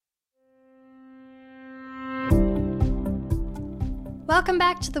Welcome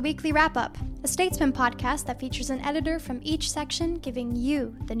back to the Weekly Wrap-Up, a Statesman podcast that features an editor from each section giving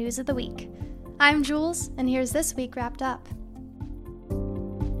you the news of the week. I'm Jules, and here's this week wrapped up.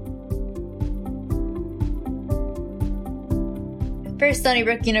 For Stony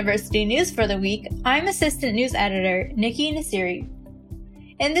Brook University News for the week, I'm Assistant News Editor Nikki Nasiri.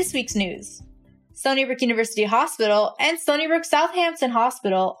 In this week's news, Stony Brook University Hospital and Stony Brook Southampton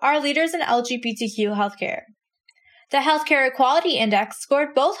Hospital are leaders in LGBTQ healthcare. The Healthcare Equality Index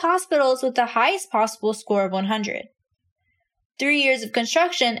scored both hospitals with the highest possible score of 100. 3 years of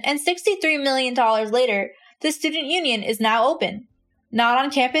construction and $63 million later, the student union is now open. Not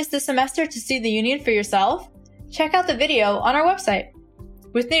on campus this semester to see the union for yourself? Check out the video on our website.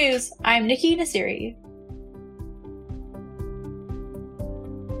 With news, I'm Nikki Nasiri.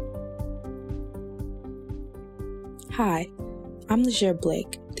 Hi, I'm Leisure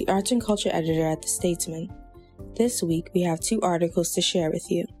Blake, the Arts and Culture Editor at The Statesman. This week, we have 2 articles to share with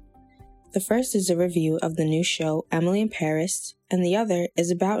you. The first is a review of the new show Emily in Paris, and the other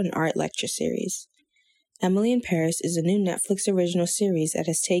is about an art lecture series. Emily in Paris is a new Netflix original series that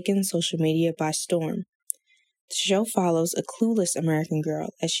has taken social media by storm. The show follows a clueless American girl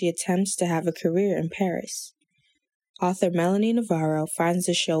as she attempts to have a career in Paris. Author Melanie Navarro finds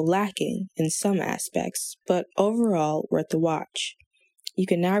the show lacking in some aspects, but overall worth the watch. You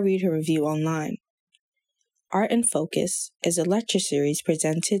can now read her review online. Art in Focus is a lecture series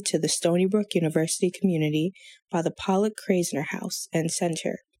presented to the Stony Brook University community by the Pollock Krasner House and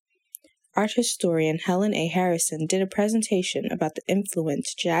Center. Art historian Helen A. Harrison did a presentation about the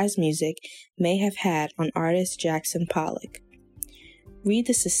influence jazz music may have had on artist Jackson Pollock. Read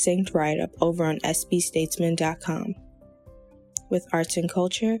the succinct write-up over on sbstatesman.com. With Arts and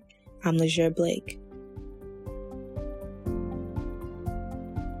Culture, I'm Leisure Blake.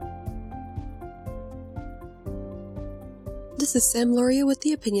 This is Sam Loria with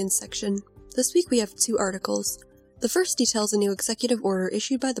the Opinions section. This week we have 2 articles. The first details a new executive order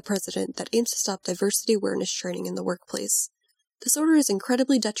issued by the president that aims to stop diversity awareness training in the workplace. This order is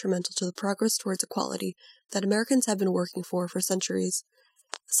incredibly detrimental to the progress towards equality that Americans have been working for centuries.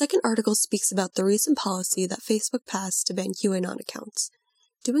 The second article speaks about the recent policy that Facebook passed to ban QAnon accounts.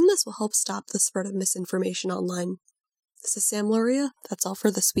 Doing this will help stop the spread of misinformation online. This is Sam Loria. That's all for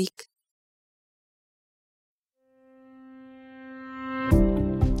this week.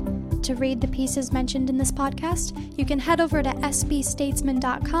 To read the pieces mentioned in this podcast, you can head over to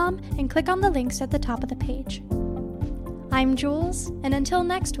sbstatesman.com and click on the links at the top of the page. I'm Jules, and until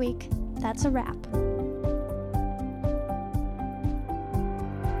next week, that's a wrap.